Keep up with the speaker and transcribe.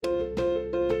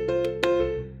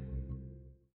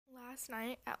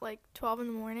night at like 12 in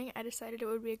the morning, I decided it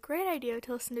would be a great idea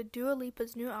to listen to Dua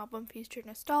Lipa's new album, Future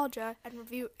Nostalgia, and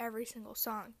review every single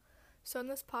song. So in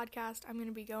this podcast, I'm going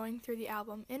to be going through the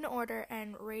album in order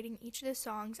and rating each of the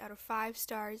songs out of 5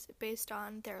 stars based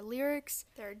on their lyrics,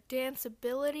 their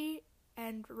danceability,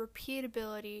 and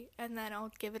repeatability, and then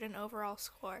I'll give it an overall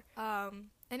score.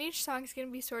 And each song is going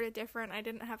to be sort of different. I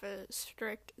didn't have a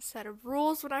strict set of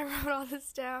rules when I wrote all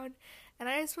this down, and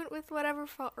I just went with whatever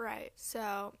felt right.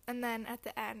 So, and then at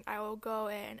the end, I will go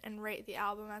in and rate the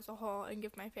album as a whole and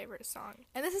give my favorite song.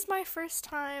 And this is my first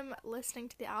time listening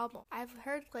to the album. I've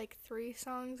heard like 3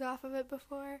 songs off of it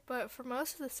before, but for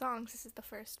most of the songs, this is the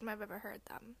first time I've ever heard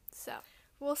them. So,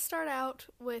 we'll start out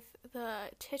with the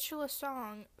titular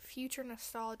song, Future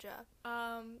Nostalgia.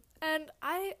 And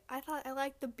I thought I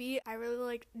liked the beat. I really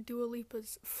liked Dua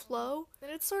Lipa's flow.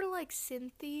 And it's sort of like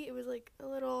synthy. It was like a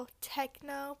little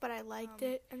techno, but I liked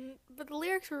it. But the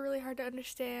lyrics were really hard to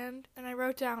understand. And I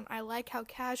wrote down, I like how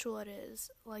casual it is.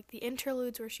 Like the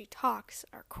interludes where she talks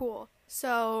are cool.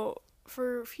 So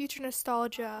for Future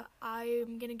Nostalgia,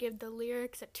 I'm going to give the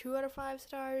lyrics a 2 out of 5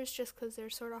 stars just because they're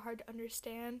sort of hard to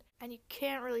understand and you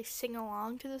can't really sing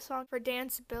along to the song. For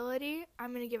danceability,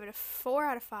 I'm going to give it a 4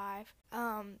 out of 5.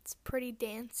 It's pretty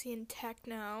dancey and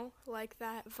techno, like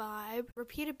that vibe.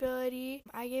 Repeatability,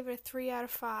 I gave it a 3 out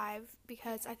of 5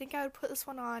 because I think I would put this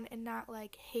one on and not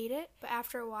like hate it, but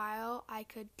after a while I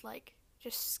could like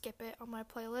just skip it on my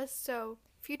playlist. So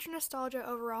Future Nostalgia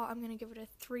overall, I'm going to give it a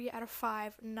 3 out of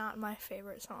 5, not my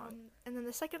favorite song. And then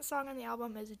the second song on the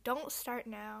album is Don't Start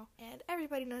Now, and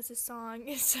everybody knows this song,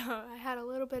 so I had a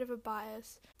little bit of a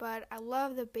bias, but I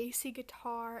love the bassy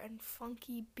guitar and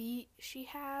funky beat she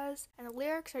has, and the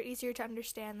lyrics are easier to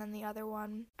understand than the other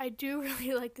one. I do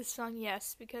really like this song,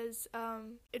 yes, because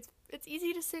it's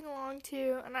easy to sing along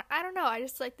to, and I don't know, I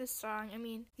just like this song. I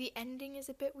mean, the ending is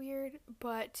a bit weird,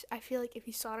 but I feel like if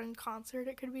you saw it in concert,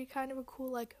 it could be kind of a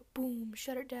cool, like, boom,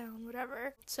 shut it down,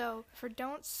 whatever. So, for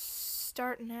Don't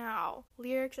Start Now,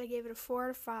 lyrics, I gave it a 4 out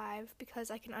of 5, because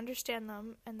I can understand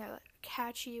them, and they're, like,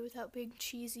 catchy without being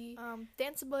cheesy.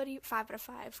 Danceability, 5 out of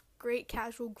 5. Great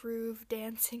casual groove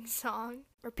dancing song.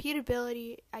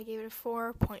 Repeatability, I gave it a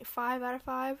 4.5 out of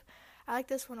 5. I like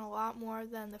this one a lot more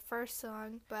than the first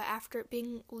song, but after it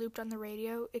being looped on the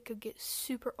radio, it could get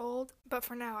super old, but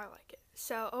for now I like it.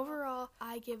 So overall,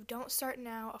 I give Don't Start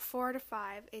Now a 4 out of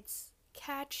 5. It's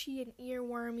catchy and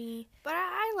earwormy, but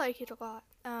I like it a lot.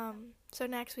 So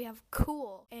next we have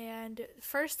Cool, and the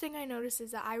first thing I noticed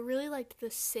is that I really liked the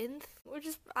synth, which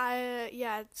is,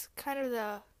 it's kind of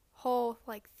the whole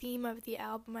like theme of the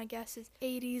album, I guess, is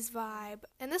 80s vibe,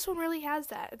 and this one really has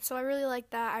that, and so I really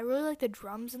like that. I really like the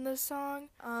drums in this song,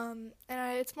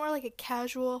 it's more like a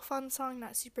casual fun song,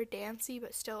 not super dancey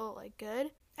but still like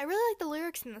good. I really like the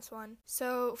lyrics in this one.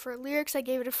 So for lyrics, I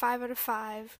gave it a 5 out of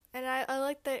 5. And I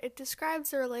like that it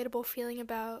describes a relatable feeling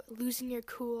about losing your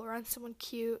cool around someone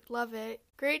cute. Love it.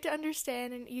 Great to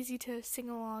understand and easy to sing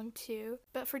along to.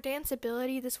 But for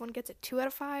danceability, this one gets a 2 out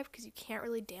of 5 because you can't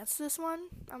really dance to this one,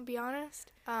 I'll be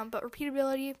honest. But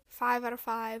repeatability, 5 out of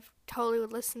 5. Totally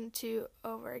would listen to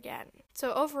over again.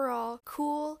 So overall,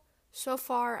 Cool, so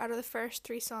far out of the first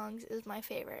 3 songs, is my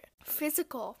favorite.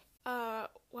 Physical.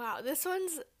 Wow, this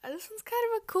one's kind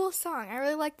of a cool song. I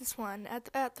really like this one.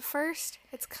 At the first,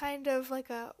 it's kind of like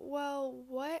a, well,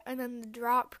 what? And then the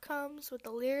drop comes with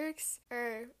the lyrics,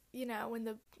 or, when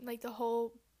the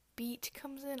whole beat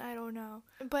comes in, I don't know.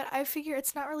 But I figure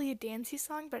it's not really a dancey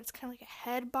song, but it's kind of like a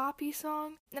head boppy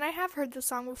song. And I have heard the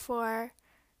song before,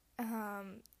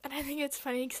 and I think it's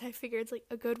funny because I figure it's like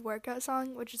a good workout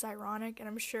song, which is ironic, and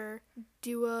I'm sure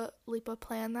Dua Lipa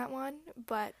planned that one,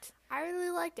 but I really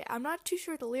liked it. I'm not too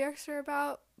sure what the lyrics are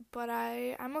about, but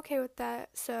I'm okay with that.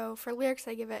 So for lyrics,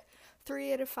 I give it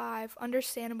 3 out of 5.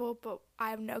 Understandable, but I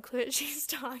have no clue what she's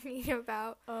talking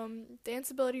about.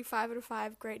 Danceability, 5 out of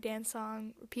 5. Great dance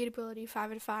song. Repeatability,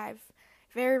 5 out of 5.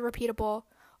 Very repeatable.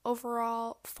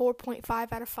 Overall,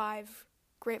 4.5 out of 5.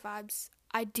 Great vibes.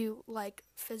 I do like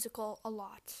Physical a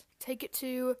lot. Take it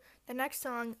to the next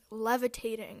song,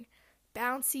 Levitating.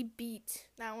 Bouncy beat.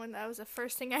 That was the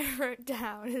first thing I wrote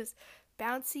down, is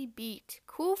bouncy beat.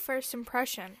 Cool first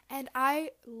impression. And I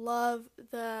love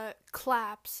the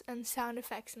claps and sound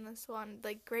effects in this one.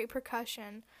 Like, great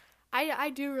percussion. I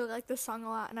do really like this song a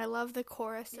lot, and I love the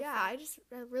chorus. Yeah, I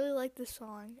really like this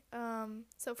song.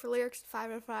 So for lyrics,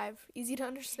 5 out of 5. Easy to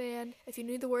understand. If you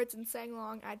knew the words and sang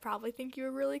along, I'd probably think you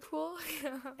were really cool.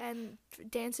 And for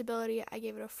danceability, I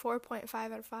gave it a 4.5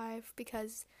 out of 5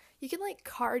 because you can like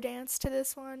car dance to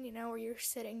this one, where you're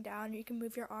sitting down, you can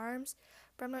move your arms,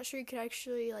 but I'm not sure you could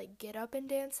actually like get up and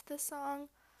dance to this song.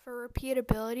 For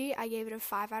repeatability, I gave it a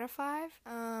 5 out of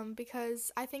 5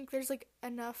 because I think there's like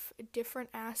enough different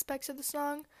aspects of the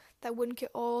song that wouldn't get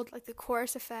old, like the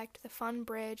chorus effect, the fun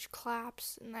bridge,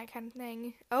 claps, and that kind of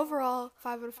thing. Overall,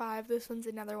 5 out of 5. This one's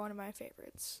another one of my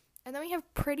favorites. And then we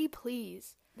have Pretty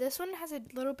Please. This one has a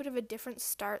little bit of a different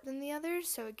start than the others,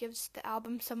 so it gives the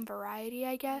album some variety,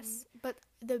 I guess. But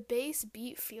the bass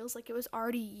beat feels like it was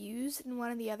already used in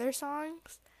one of the other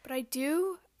songs. But I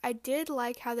did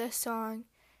like how this song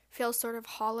feels sort of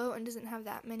hollow and doesn't have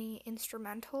that many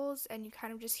instrumentals, and you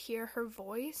kind of just hear her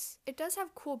voice. It does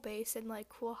have cool bass and like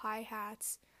cool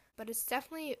hi-hats, but it's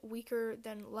definitely weaker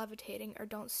than Levitating or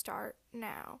Don't Start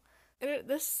Now.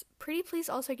 This Pretty Please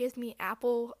also gives me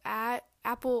Apple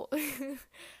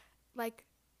like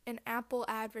an Apple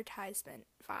advertisement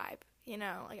vibe, you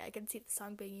know, like I could see the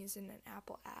song being used in an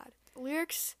Apple ad.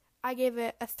 Lyrics, I gave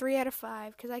it a 3 out of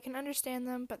 5 because I can understand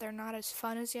them, but they're not as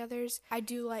fun as the others. I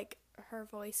do like her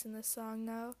voice in this song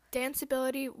though.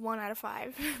 Danceability, 1 out of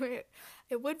 5.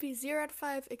 It would be 0 out of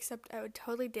 5, except I would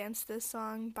totally dance this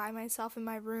song by myself in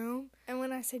my room. And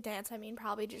when I say dance, I mean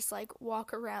probably just like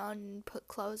walk around and put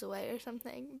clothes away or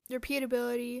something.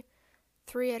 Repeatability,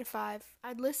 3 out of 5.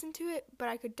 I'd listen to it, but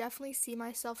I could definitely see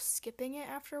myself skipping it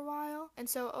after a while. And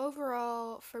so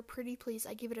overall, for Pretty Please,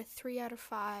 I give it a 3 out of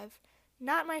 5.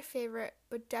 Not my favorite,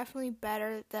 but definitely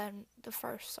better than the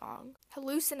first song.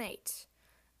 Hallucinate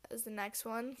is the next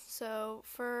one. So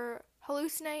for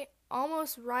Hallucinate,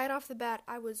 almost right off the bat,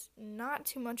 I was not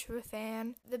too much of a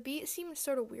fan. The beat seemed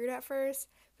sort of weird at first,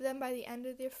 but then by the end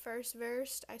of the first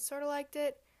verse, I sort of liked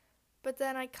it. But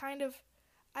then I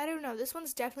don't know, this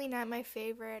one's definitely not my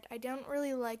favorite. I don't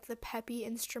really like the peppy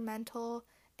instrumental,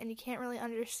 and you can't really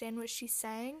understand what she's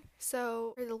saying.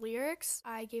 So for the lyrics,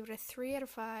 I gave it a 3 out of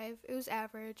 5. It was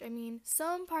average. I mean,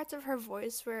 some parts of her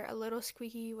voice were a little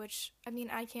squeaky, which, I mean,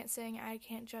 I can't sing, I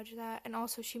can't judge that, and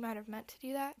also she might have meant to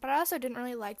do that. But I also didn't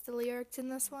really like the lyrics in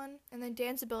this one. And then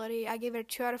danceability, I gave it a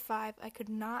 2 out of 5. I could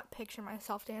not picture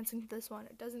myself dancing to this one.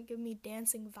 It doesn't give me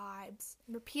dancing vibes.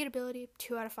 Repeatability,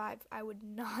 2 out of 5. I would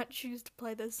not choose to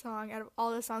play this song out of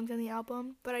all the songs on the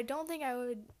album, but I don't think I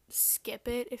would skip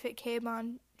it if it came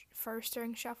on first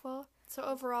during shuffle. So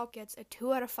overall gets a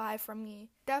 2 out of 5 from me.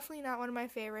 Definitely not one of my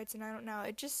favorites, and I don't know,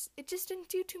 it just didn't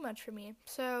do too much for me.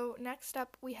 So next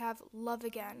up we have Love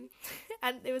Again.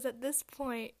 And it was at this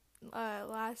point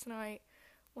last night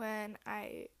when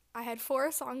I had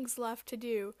 4 songs left to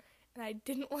do, and I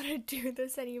didn't want to do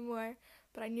this anymore,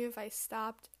 but I knew if I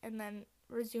stopped and then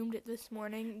resumed it this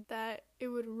morning that it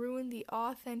would ruin the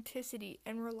authenticity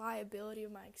and reliability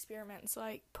of my experiment, so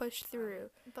I pushed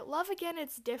through. But Love Again,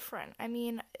 it's different. I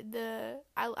mean,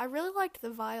 I really liked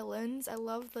the violins. I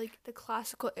loved like the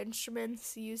classical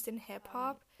instruments used in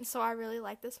hip-hop, so I really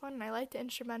liked this one, and I liked the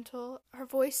instrumental. Her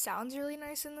voice sounds really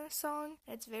nice in this song.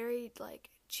 It's very like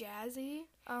jazzy.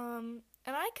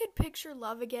 And I could picture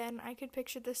Love Again. I could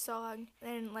picture this song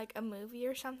in like a movie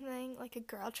or something, like a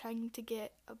girl trying to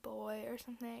get a boy or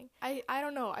something. I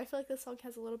don't know. I feel like this song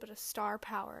has a little bit of star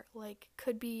power, like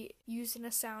could be used in a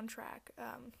soundtrack.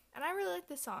 And I really like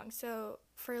this song. So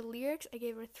for lyrics, I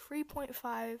gave it a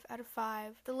 3.5 out of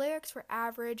 5. The lyrics were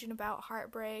average and about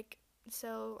heartbreak.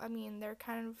 So, I mean,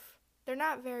 they're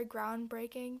not very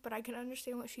groundbreaking, but I can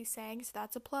understand what she's saying, so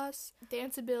that's a plus.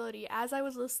 Danceability. As I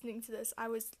was listening to this, I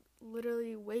was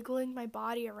literally wiggling my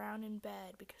body around in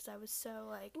bed because I was so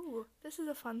like, ooh, this is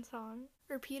a fun song.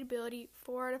 Repeatability,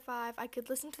 4 out of 5. I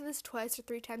could listen to this twice or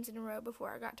 3 times in a row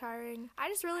before I got tiring. I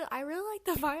really like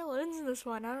the violins in this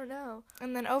one. I don't know.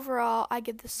 And then overall, I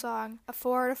give this song a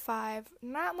 4 out of 5.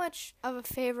 Not much of a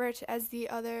favorite as the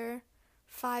other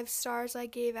 5 stars I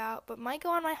gave out, but might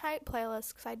go on my hype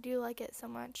playlist because I do like it so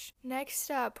much. Next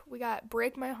up, we got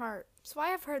Break My Heart. So I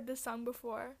have heard this song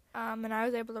before, and I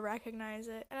was able to recognize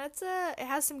it. And it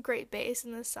has some great bass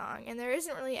in this song, and there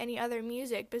isn't really any other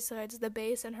music besides the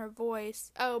bass and her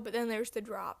voice. Oh, but then there's the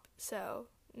drop, so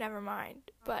never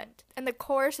mind. And the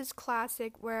chorus is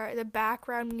classic, where the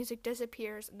background music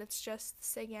disappears and it's just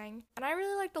singing. And I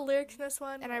really like the lyrics in this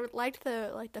one, and I liked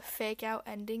the fake out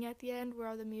ending at the end where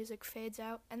all the music fades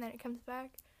out and then it comes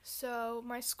back. So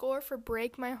my score for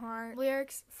Break My Heart,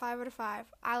 lyrics, 5 out of 5.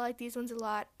 I like these ones a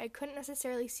lot. I couldn't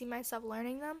necessarily see myself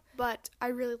learning them, but I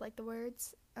really like the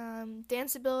words.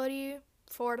 Danceability,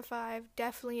 4 out of 5.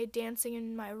 Definitely a dancing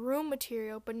in my room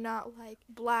material, but not like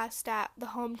blast at the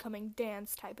homecoming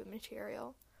dance type of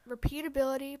material.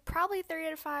 Repeatability, probably 3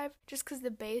 out of 5, just because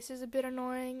the bass is a bit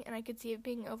annoying and I could see it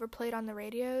being overplayed on the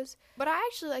radios. But I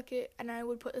actually like it, and I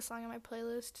would put this song on my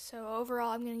playlist, so overall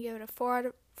I'm going to give it a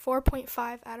 4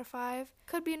 4.5 out of 5.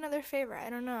 Could be another favorite, I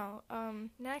don't know.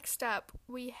 Next up,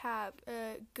 we have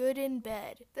Good in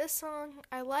Bed. This song,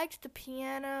 I liked the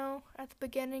piano at the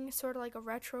beginning, sort of like a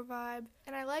retro vibe.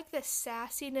 And I like the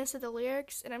sassiness of the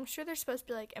lyrics, and I'm sure they're supposed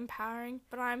to be like empowering,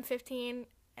 but I'm 15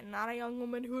 and not a young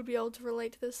woman who would be able to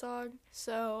relate to this song,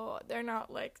 so they're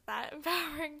not like that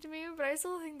empowering to me, but I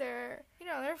still think they're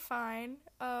fine.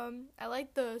 I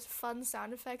like those fun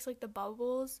sound effects, like the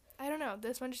bubbles. I don't know,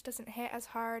 this one just doesn't hit as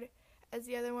hard as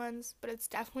the other ones, but it's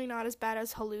definitely not as bad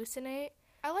as Hallucinate.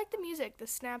 I like the music. The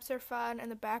snaps are fun,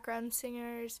 and the background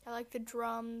singers. I like the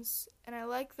drums, and I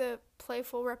like the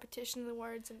playful repetition of the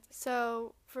words. And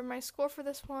so, for my score for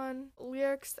this one,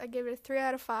 lyrics, I gave it a 3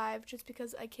 out of 5, just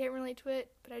because I can't relate to it,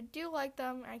 but I do like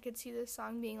them. I could see this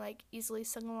song being, like, easily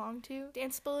sung along to.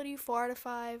 Danceability, 4 out of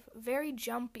 5. Very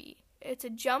jumpy. It's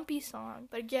a jumpy song,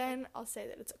 but again, I'll say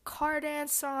that it's a car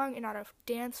dance song and not a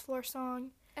dance floor song.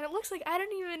 And it looks like I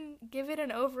didn't even give it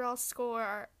an overall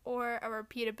score or a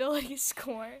repeatability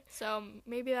score. So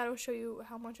maybe that'll show you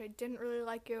how much I didn't really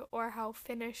like it or how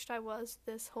finished I was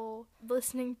this whole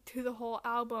listening to the whole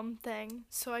album thing.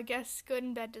 So I guess Good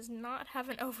in Bed does not have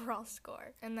an overall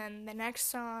score. And then the next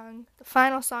song, the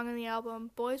final song on the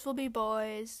album, Boys Will Be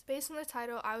Boys. Based on the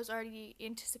title, I was already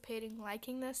anticipating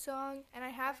liking this song. And I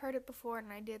have heard it before,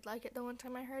 and I did like it the one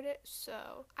time I heard it.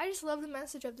 So I just love the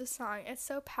message of this song. It's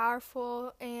so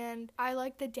powerful, and I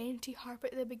like the dainty harp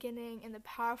at the beginning and the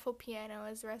powerful piano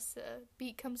as the rest of the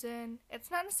beat comes in.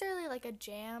 It's not necessarily like a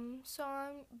jam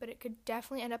song, but it could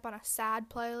definitely end up on a sad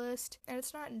playlist, and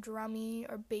it's not drummy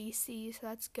or bassy, so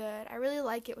that's good. I really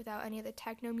like it without any of the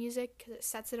techno music because it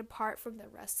sets it apart from the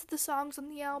rest of the songs on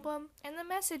the album, and the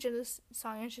message of this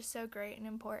song is just so great and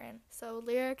important. So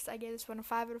lyrics, I gave this one a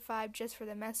 5 out of 5 just for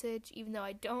the message, even though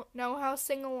I don't know how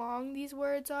sing-along these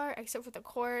words are, except for the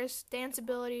chorus.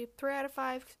 Danceability, 3 out of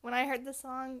 5. When I heard the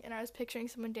song and I was picturing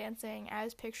someone dancing, I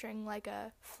was picturing like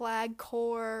a flag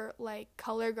corps, like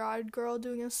color guard girl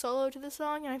doing a solo to the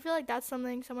song, and I feel like that's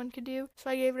something someone could do. So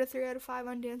I gave it a 3 out of 5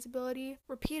 on danceability.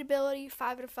 Repeatability,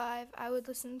 5 out of 5. I would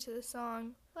listen to the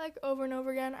song like over and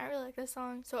over again. I really like this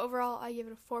song. So overall, I give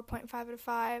it a 4.5 out of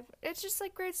 5. It's just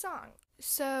like great song.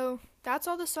 So that's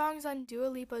all the songs on Dua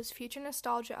Lipa's Future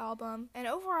Nostalgia album, and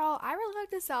overall I really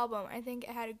like this album. I think it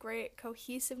had a great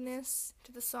cohesiveness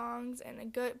to the songs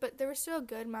and but there was still a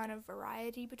good amount of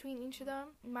variety between each of them.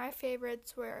 My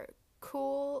favorites were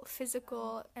Cool,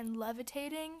 Physical, and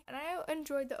Levitating, and I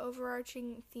enjoyed the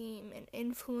overarching theme and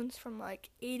influence from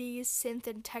like 80s synth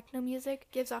and techno music.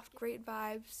 It gives off great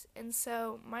vibes, and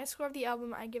so my score of the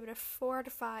album, I give it a 4 out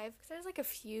of 5 because there's like a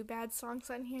few bad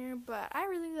songs on here, but I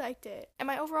really liked it. And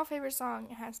my overall favorite song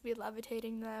has to be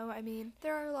Levitating, though. I mean,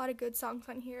 there are a lot of good songs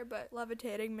on here, but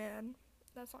Levitating, man,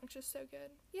 that song's just so good.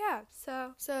 Yeah,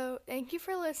 so thank you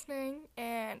for listening,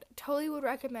 and totally would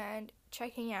recommend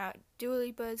checking out Dua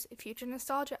Lipa's Future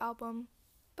Nostalgia album.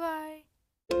 Bye!